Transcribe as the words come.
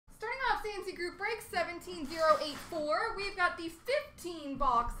Fancy Group Break 17084. We've got the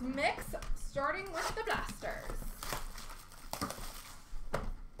 15-box mix, starting with the blasters.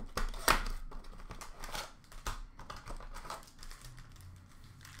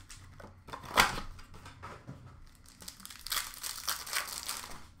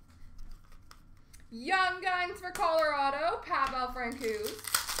 Young Guns for Colorado, Pavel Francouz.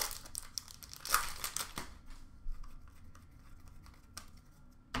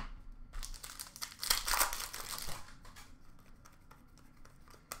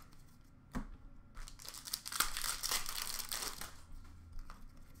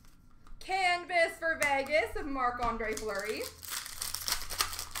 Canvas for Vegas of Marc-Andre Fleury.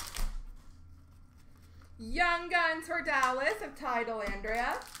 Young Guns for Dallas of Ty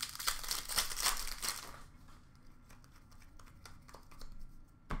Dellandrea.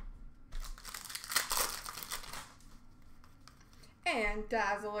 And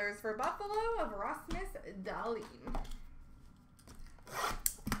Dazzlers for Buffalo of Rasmus Dahlin.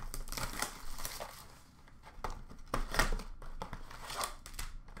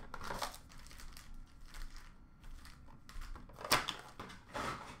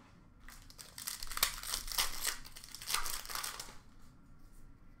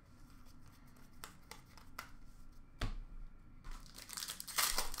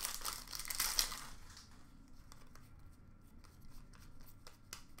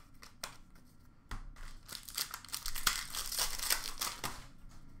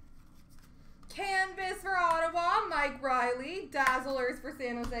 Canvas for Ottawa, Mike Riley. Dazzlers for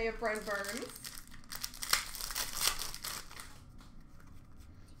San Jose of Brent Burns.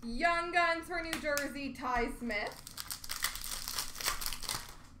 Young Guns for New Jersey, Ty Smith.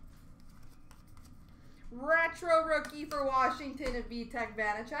 Retro Rookie for Washington of Vitek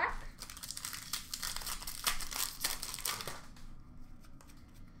Vanacek.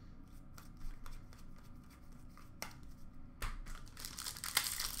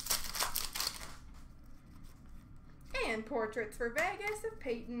 And Portraits for Vegas of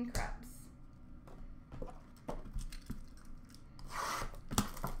Peyton Krebs.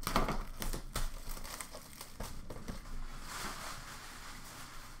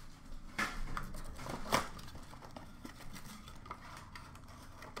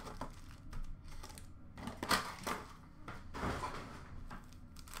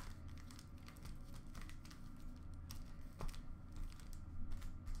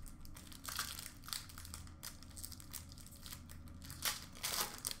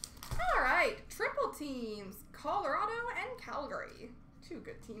 Triple teams, Colorado and Calgary. Two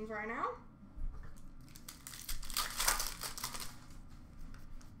good teams right now.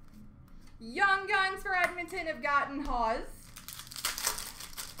 Young Guns for Edmonton of Gotten Haas.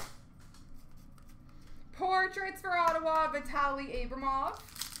 Portraits for Ottawa, Vitaly Abramov.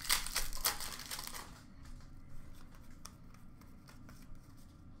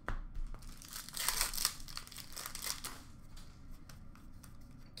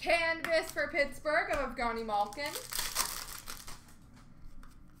 Canvas for Pittsburgh of Evgeny Malkin.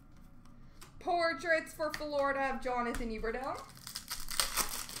 Portraits for Florida of Jonathan Huberdeau.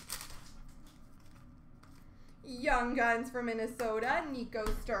 Young Guns for Minnesota, Nico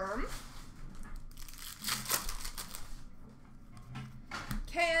Sturm.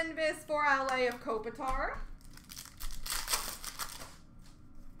 Canvas for LA of Kopitar.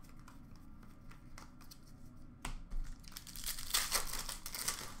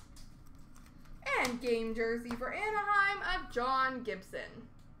 And game jersey for Anaheim of John Gibson.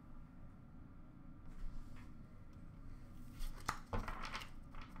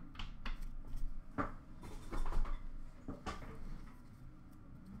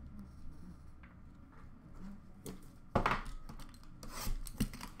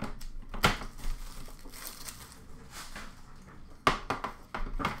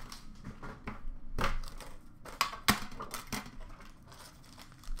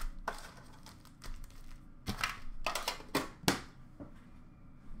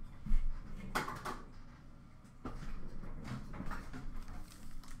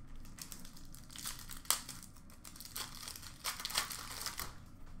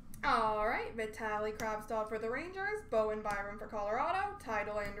 All right, Vitaly Kravtsov for the Rangers, Bowen Byram for Colorado, Ty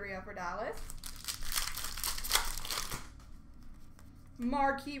Dellandrea for Dallas.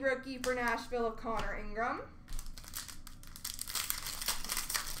 Marquee Rookie for Nashville of Connor Ingram.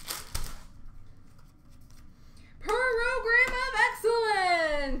 Program of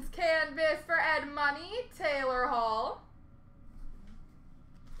Excellence! Canvas for Ed Money, Taylor Hall.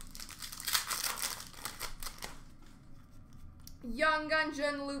 Young Gun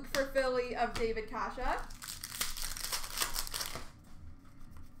Jun Loop for Philly of David Kasha.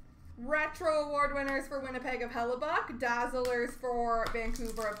 Retro Award winners for Winnipeg of Hellebuck. Dazzlers for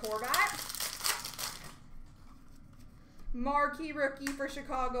Vancouver of Horvat. Marquee Rookie for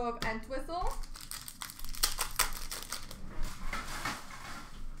Chicago of Entwistle.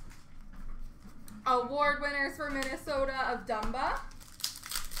 Award winners for Minnesota of Dumba.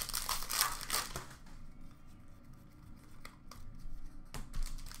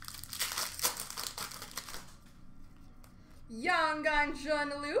 Young Gun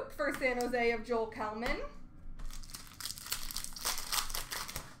Jean-Luc for San Jose of Joel Kelman.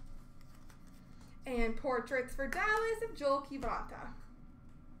 And Portraits for Dallas of Joel Kivranta.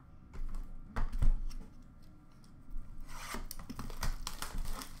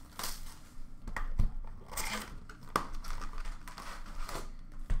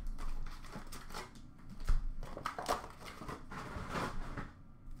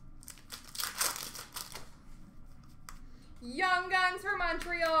 Young Guns for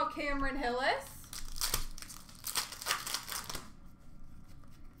Montreal, Cameron Hillis.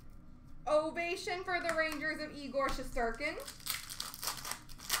 Ovation for the Rangers of Igor Shesterkin.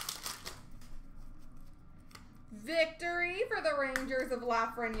 Victory for the Rangers of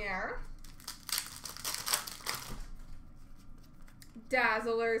Lafreniere.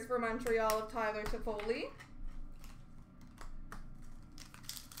 Dazzlers for Montreal of Tyler Toffoli.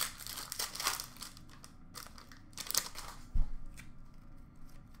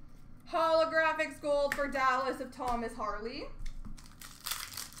 Holographics Gold for Dallas of Thomas Harley.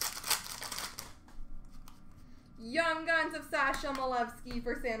 Young Guns of Sasha Malevsky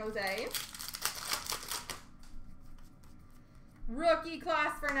for San Jose. Rookie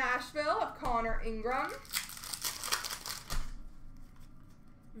Class for Nashville of Connor Ingram.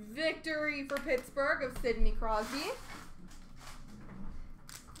 Victory for Pittsburgh of Sidney Crosby.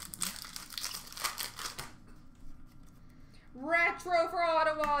 Retro for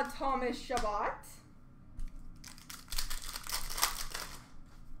Ottawa, Thomas Chabot.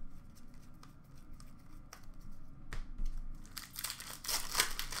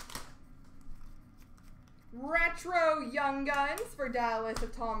 Retro Young Guns for Dallas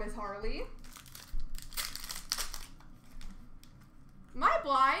of Thomas Harley. Am I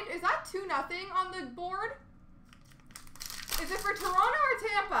blind? Is that 2-0 on the board? Is it for Toronto or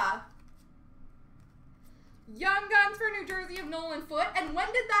Tampa? Young Guns for New Jersey of Nolan Foote. And when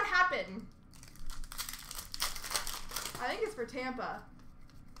did that happen? I think it's for Tampa.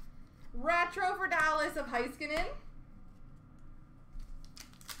 Retro for Dallas of Heiskanen.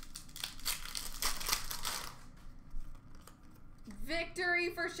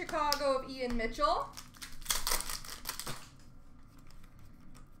 Victory for Chicago of Ian Mitchell.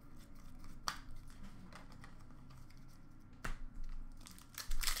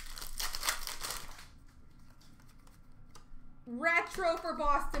 Retro for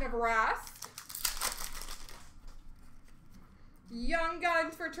Boston of Rask. Young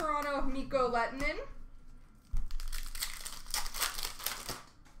Guns for Toronto of Mikko Lehtinen.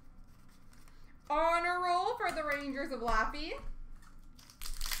 Honor Roll for the Rangers of Laffy.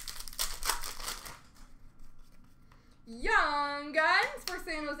 Young Guns for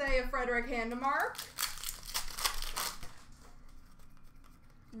San Jose of Frederick Handemark.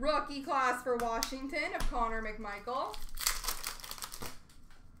 Rookie Class for Washington of Connor McMichael.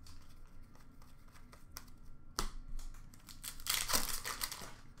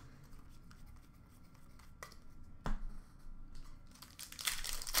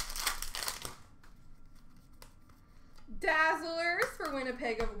 Dazzlers for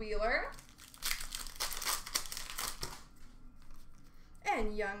Winnipeg of Wheeler.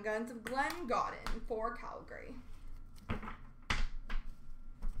 And Young Guns of Glenn Godden for Calgary.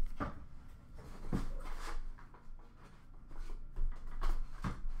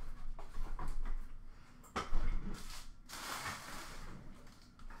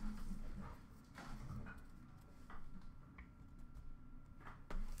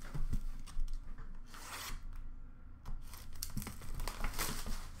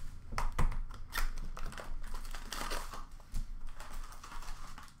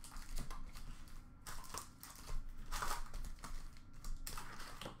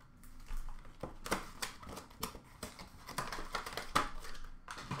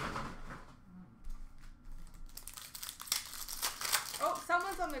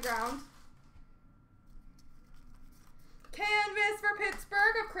 Someone's on the ground. Canvas for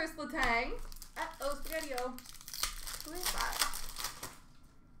Pittsburgh of Chris Letang. Oh, Spaghetti-O. Who is that?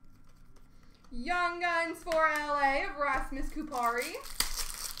 Young Guns for LA of Rasmus Kupari.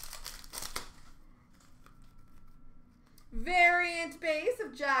 Variant base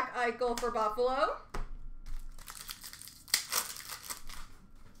of Jack Eichel for Buffalo.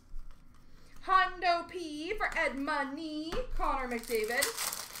 POP for Ed Money, Connor McDavid.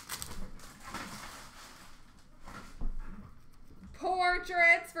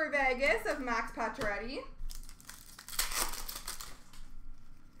 Portraits for Vegas of Max Pacioretty.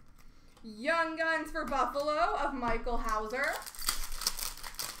 Young Guns for Buffalo of Michael Hauser.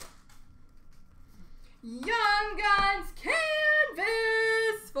 Young Guns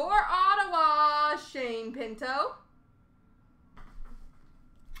Canvas for Ottawa, Shane Pinto.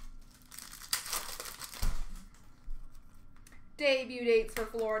 Debut dates for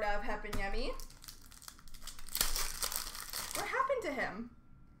Florida of Hepanyemi. What happened to him?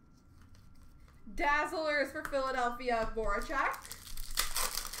 Dazzlers for Philadelphia of Voracek.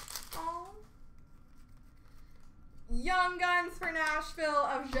 Oh. Young Guns for Nashville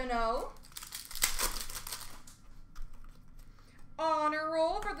of Jeannot. Honor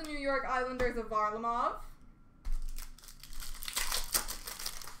Roll for the New York Islanders of Varlamov.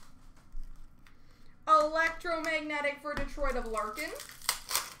 Electromagnetic for Detroit of Larkin.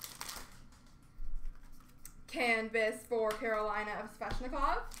 Canvas for Carolina of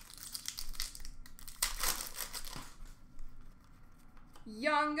Svechnikov.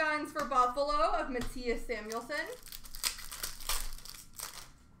 Young Guns for Buffalo of Matthias Samuelsson.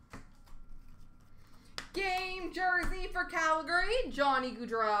 Game jersey for Calgary, Johnny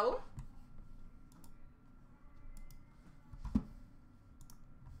Gaudreau.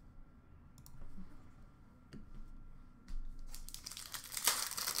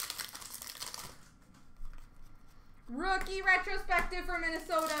 Rookie retrospective for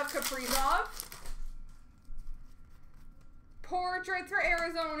Minnesota of Kaprizov. Portraits for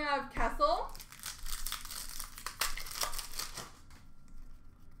Arizona of Kessel.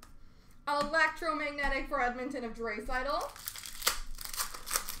 Electromagnetic for Edmonton of Draisaitl.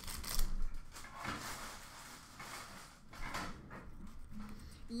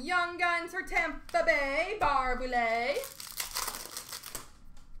 Young Guns for Tampa Bay, Barboulay.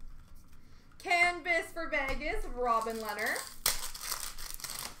 Canvas for Vegas, Robin Leonard.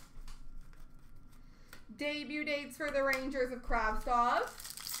 Debut dates for the Rangers of Kravtsov.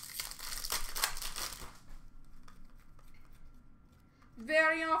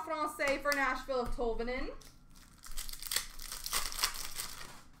 Variant Francais for Nashville of Tolvanen.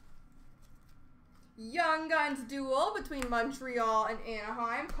 Young Guns duel between Montreal and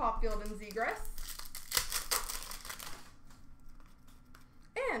Anaheim, Caulfield and Zegras.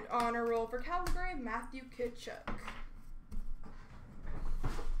 And honor roll for Calgary, Matthew Tkachuk.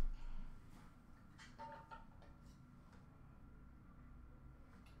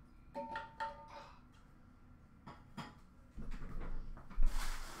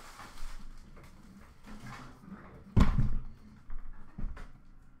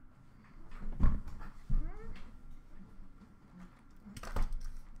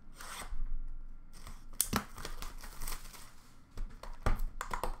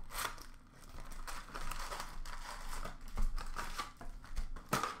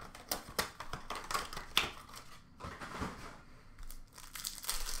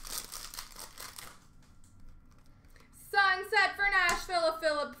 Sunset for Nashville of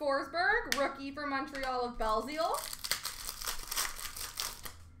Philip Forsberg. Rookie for Montreal of Belzile.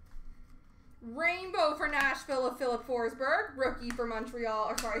 Rainbow for Nashville of Philip Forsberg. Rookie for Montreal,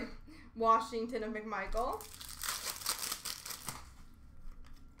 or sorry, Washington of McMichael.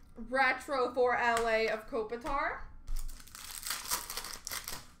 Retro for LA of Kopitar.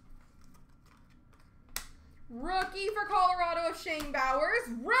 Rookie for Colorado of Shane Bowers.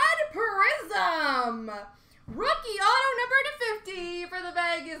 Red Prism! Rookie auto number /50 for the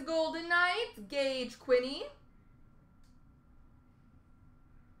Vegas Golden Knights, Gage Quinney.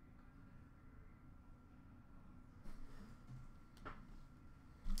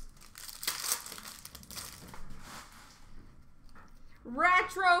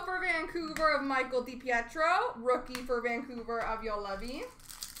 Retro for Vancouver of Michael DiPietro. Rookie for Vancouver of Yolevi.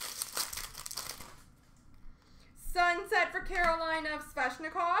 Sunset for Carolina of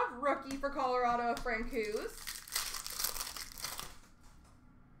Svechnikov. Rookie for Colorado of Francouz.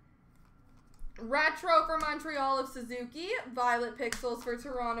 Retro for Montreal of Suzuki. Violet Pixels for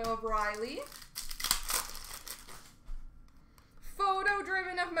Toronto of Riley. Photo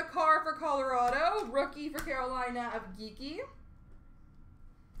driven of Makar for Colorado. Rookie for Carolina of Geeky.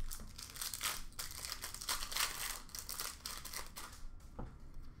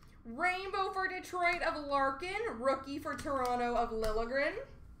 Rainbow for Detroit of Larkin. Rookie for Toronto of Liljegren.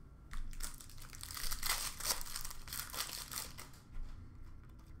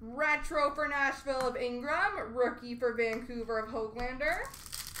 Retro for Nashville of Ingram. Rookie for Vancouver of Höglander.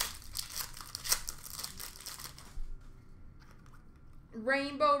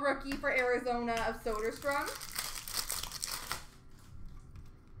 Rainbow rookie for Arizona of Soderstrom.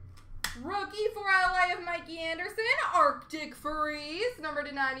 Rookie for LA of Mikey Anderson. Arctic Freeze, number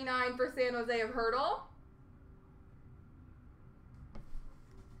 /99 for San Jose of Hurdle.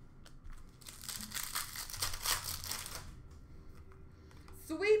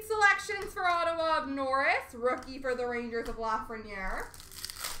 Sweet Selections for Ottawa of Norris. Rookie for the Rangers of Lafreniere.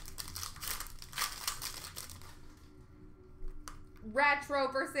 Retro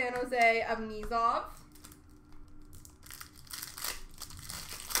for San Jose of Nizov.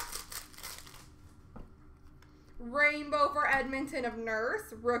 Rainbow for Edmonton of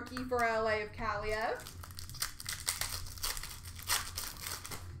Nurse. Rookie for LA of Kaliev.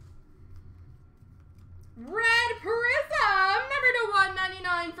 Red Prism, number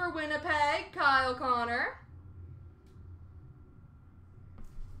 /199 for Winnipeg, Kyle Connor.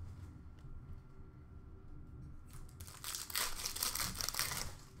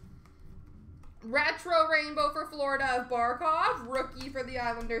 Retro Rainbow for Florida of Barkov. Rookie for the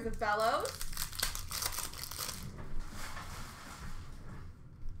Islanders of Bellows.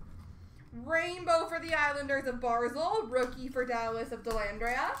 Rainbow for the Islanders of Barzal. Rookie for Dallas of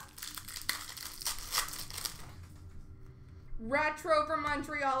Delandria. Retro for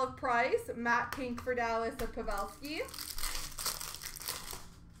Montreal of Price. Matte Pink for Dallas of Pavelski.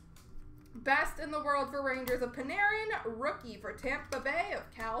 Best in the World for Rangers of Panarin. Rookie for Tampa Bay of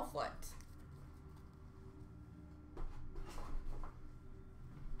Cal Foote.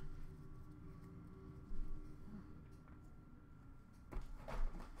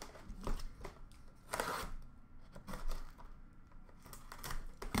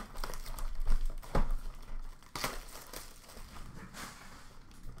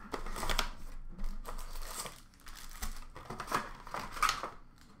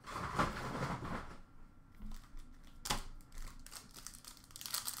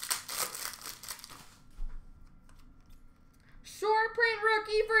 Short print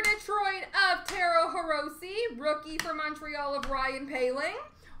rookie for Detroit of Taro Hirose. Rookie for Montreal of Ryan Poehling.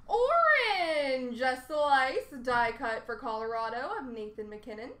 Orange Slice die cut for Colorado of Nathan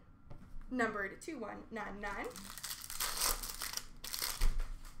MacKinnon. Numbered /2/199.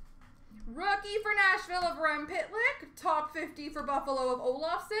 Rookie for Nashville of Rem Pitlick. Top 50 for Buffalo of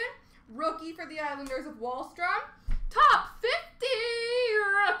Olofsson. Rookie for the Islanders of Wallstrom. Top 50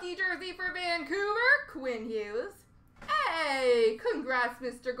 rookie jersey for Vancouver, Quinn Hughes. Hey, congrats,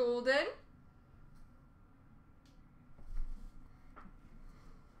 Mr. Golden.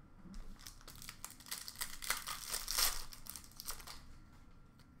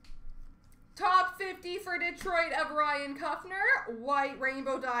 Top 50 for Detroit of Ryan Kuffner. White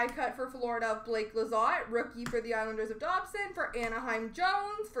rainbow die cut for Florida of Blake Lizotte. Rookie for the Islanders of Dobson. For Anaheim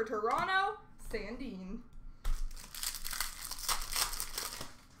Jones. For Toronto, Sandine.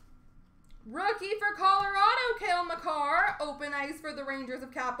 Rookie for Colorado, Cale Makar. Open ice for the Rangers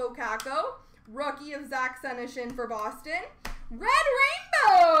of Capo Caco. Rookie of Zach Senyshyn for Boston. Red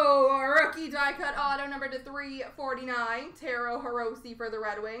Rainbow! Rookie die cut auto number /349. Taro Hirose for the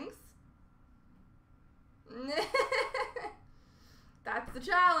Red Wings. That's the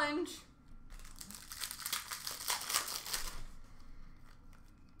challenge.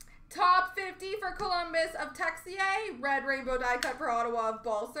 Top 50 for Columbus of Texier. Red Rainbow die cut for Ottawa of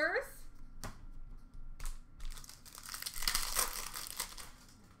Balsers.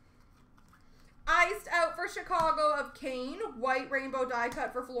 Iced out for Chicago of Kane. White rainbow die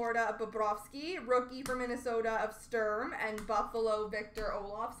cut for Florida of Bobrovsky. Rookie for Minnesota of Sturm. And Buffalo Victor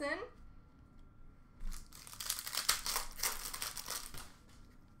Olofsson.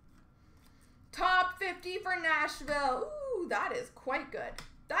 Top 50 for Nashville. Ooh, that is quite good.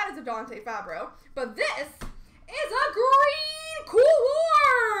 That is a Dante Fabro. But this is a green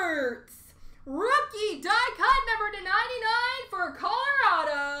quartz. Rookie die cut number /99 for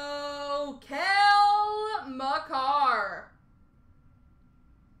Colorado, Cale Makar.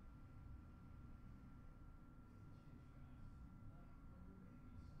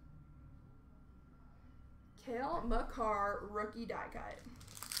 Cale Makar rookie die cut.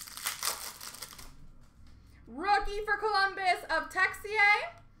 Rookie for Columbus of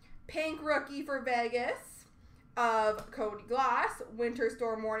Texier. Pink rookie for Vegas of Cody Glass. Winter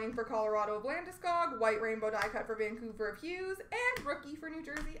Storm Warning for Colorado of Landeskog. White rainbow die cut for Vancouver of Hughes. And rookie for New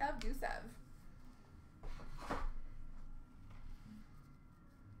Jersey of Gusev.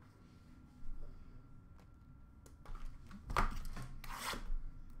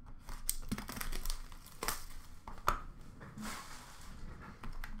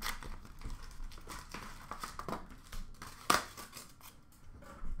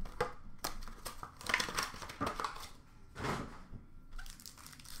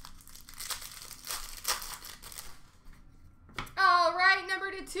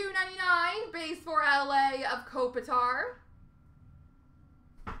 $2.99 base for LA of Kopitar.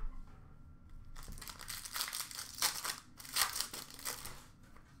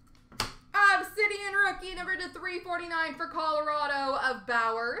 Obsidian rookie number to 349 for Colorado of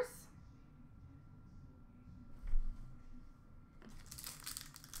Bowers.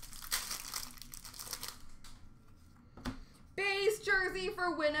 Base jersey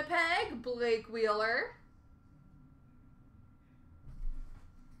for Winnipeg, Blake Wheeler.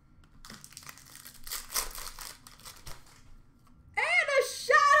 And a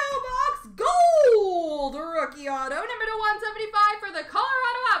Shadow Box Gold rookie auto, number to 175 for the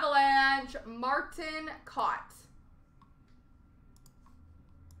Colorado Avalanche, Martin Kaut.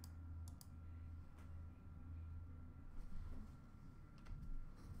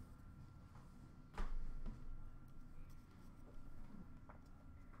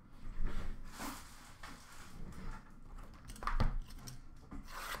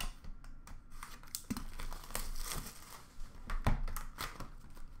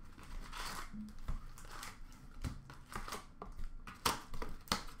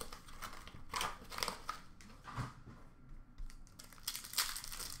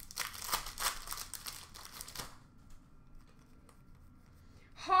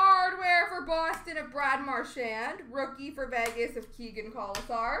 Hardware for Boston of Brad Marchand. Rookie for Vegas of Keegan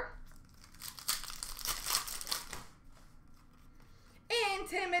Colasar.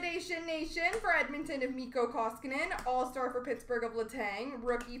 Intimidation Nation for Edmonton of Mikko Koskinen. All-Star for Pittsburgh of Letang.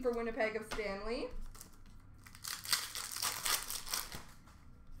 Rookie for Winnipeg of Stanley.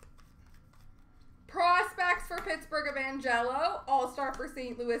 Prospects for Pittsburgh of Angelo. All-Star for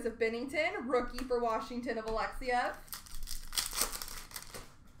St. Louis of Binnington. Rookie for Washington of Alexiev.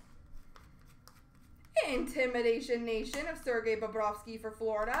 Intimidation Nation of Sergei Bobrovsky for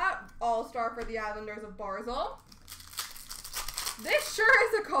Florida. All-Star for the Islanders of Barzal. This sure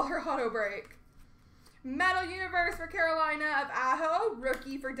is a Colorado break. Metal Universe for Carolina of Aho.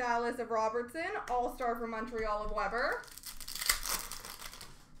 Rookie for Dallas of Robertson. All-Star for Montreal of Weber.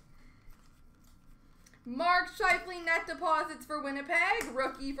 Mark Scheifele net deposits for Winnipeg.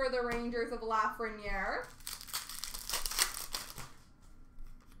 Rookie for the Rangers of Lafreniere.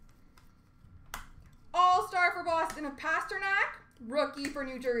 All-Star for Boston of Pasternak. Rookie for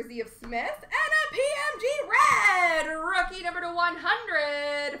New Jersey of Smith. And a PMG Red. Rookie number to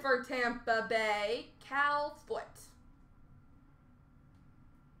 100 for Tampa Bay, Cal Foot.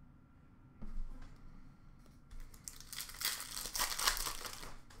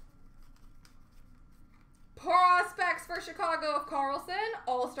 Prospects for Chicago of Carlson.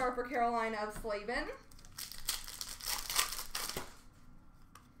 All-Star for Carolina of Slavin.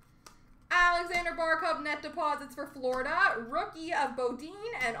 Alexander Barkov net deposits for Florida. Rookie of Bodine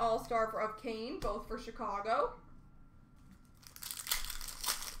and All-Star of Kane, both for Chicago.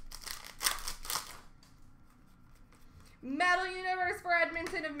 Metal Universe for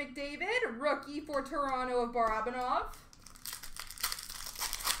Edmonton of McDavid. Rookie for Toronto of Barabanov.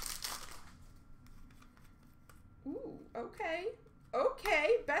 Ooh, okay. Okay,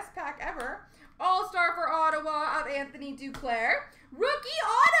 best pack ever. All-Star for Ottawa of Anthony Duclair. Rookie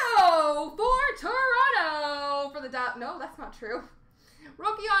auto for Toronto for the no, that's not true.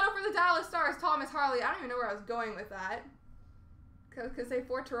 Rookie auto for the Dallas Stars, Thomas Harley. I don't even know where I was going with that. Because they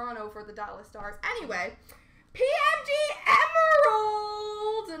for Toronto for the Dallas Stars. Anyway, PMG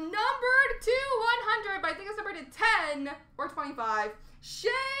Emerald, numbered to 100, but I think it's numbered to 10 or 25. Shea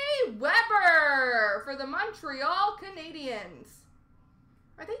Weber for the Montreal Canadiens.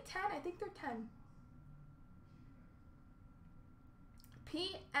 Are they 10? I think they're 10.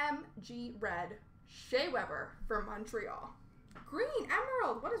 PMG Red. Shea Weber for Montreal. Green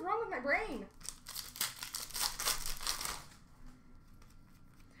Emerald. What is wrong with my brain?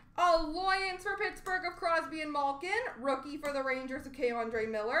 Alliance for Pittsburgh of Crosby and Malkin. Rookie for the Rangers of K-Andre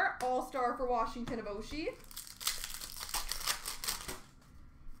Miller. All-Star for Washington of Oshie.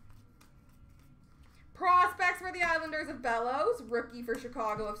 Prospects for the Islanders of Bellows. Rookie for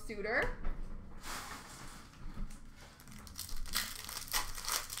Chicago of Suter.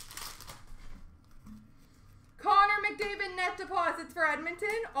 Connor McDavid net deposits for Edmonton.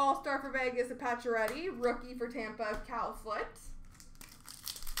 All-Star for Vegas of Pacioretty. Rookie for Tampa of Cal Foot.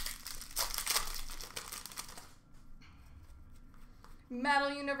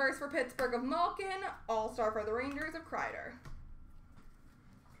 Metal Universe for Pittsburgh of Malkin. All-Star for the Rangers of Kreider.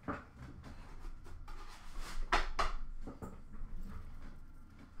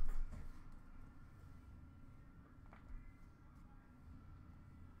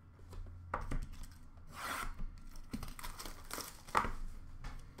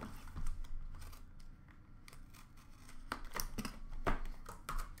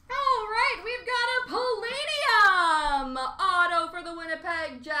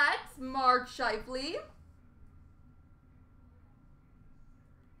 Winnipeg Jets, Mark Scheifele.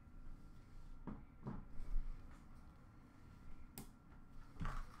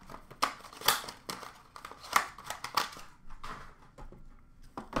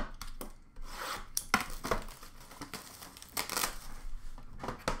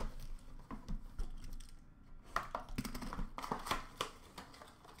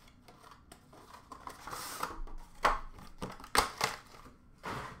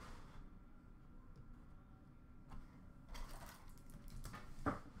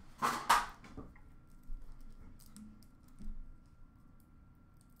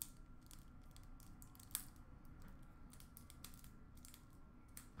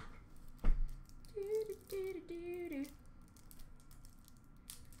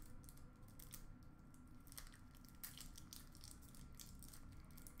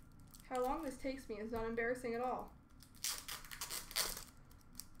 How long this takes me is not embarrassing at all.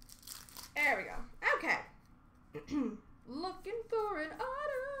 There we go. Okay. Looking for an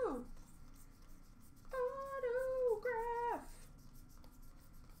autograph.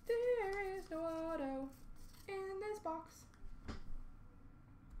 There is no auto in this box.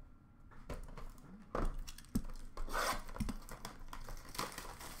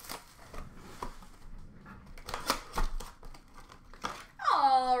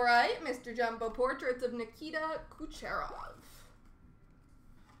 All right, Mr. Jumbo Portraits of Nikita Kucherov.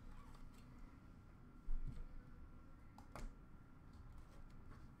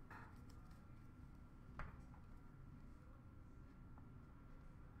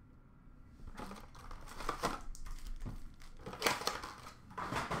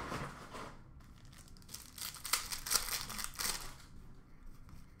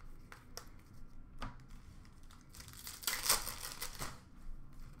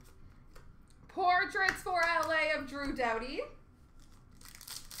 Portraits for LA of Drew Doughty.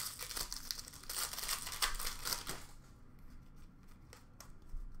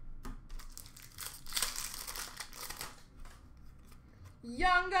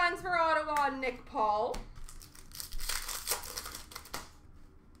 Young Guns for Ottawa, Nick Paul.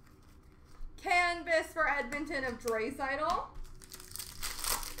 Canvas for Edmonton of Draisaitl.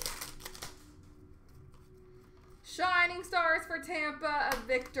 Shining Stars for Tampa of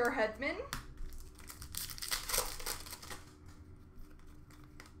Victor Hedman.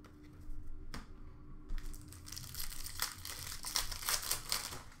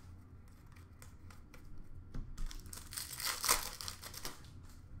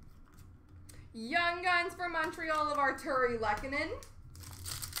 Young Guns for Montreal of Arturi Lehkonen.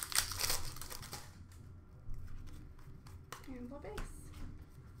 And the base.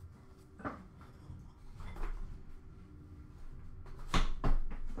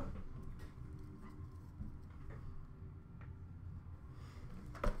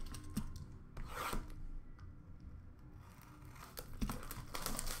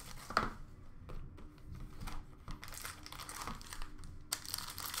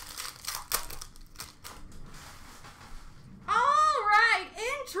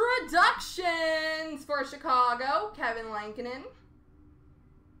 Introductions for Chicago, Kevin Lankinen.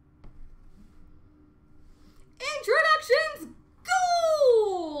 Introductions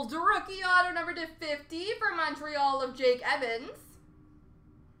gold! Rookie auto number /50 for Montreal of Jake Evans.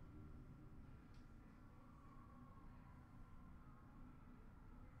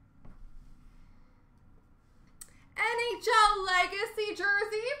 NHL Legacy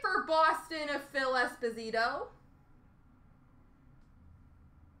jersey for Boston of Phil Esposito.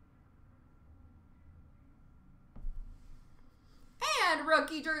 And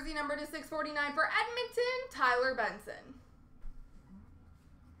rookie jersey number /649 for Edmonton, Tyler Benson.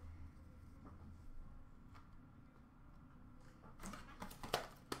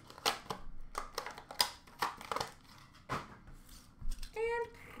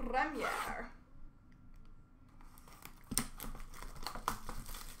 And Premier.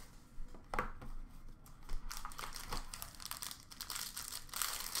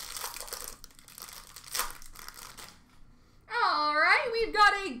 We've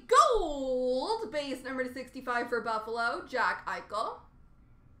got a gold base number /65 for Buffalo, Jack Eichel.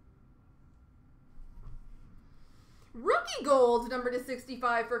 Rookie gold number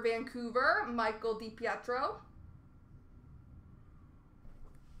 /65 for Vancouver, Michael DiPietro.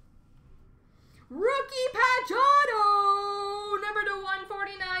 Rookie patch auto number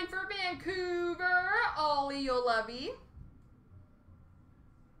 /149 for Vancouver, Ollie Juolevi.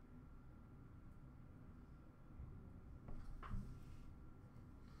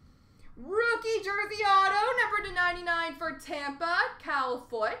 Rookie jersey auto, number /99 for Tampa, Cal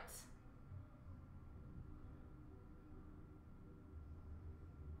Foote.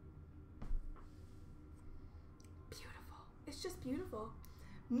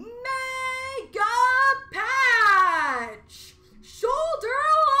 Mega Patch. Shoulder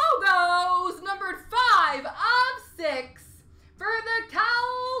logos, numbered 5 of 6 for the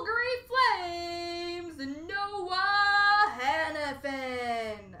Calgary Flames, Noah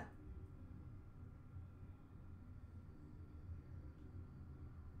Hanifin.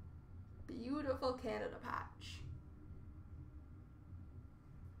 Beautiful Canada patch.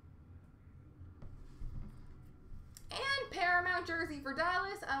 And Paramount jersey for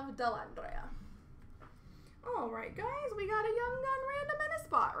Dallas of Delandria. Alright guys, we got a Young Gun random and a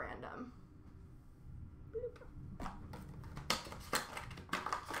spot random. Boop.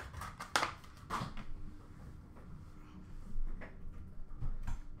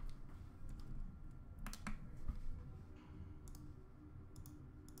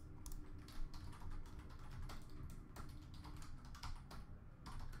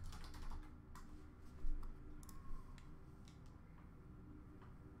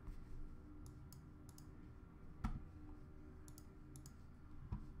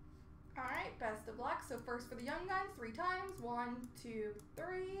 Alright, best of luck. So first for the Young Guns, 3 times. 1, 2,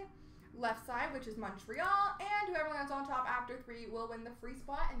 3. Left side, which is Montreal. And whoever lands on top after 3 will win the free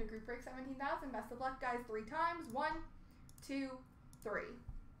spot into group break 17,000. Best of luck, guys. 3 times. 1, 2, 3.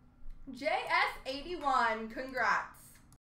 JS81, congrats.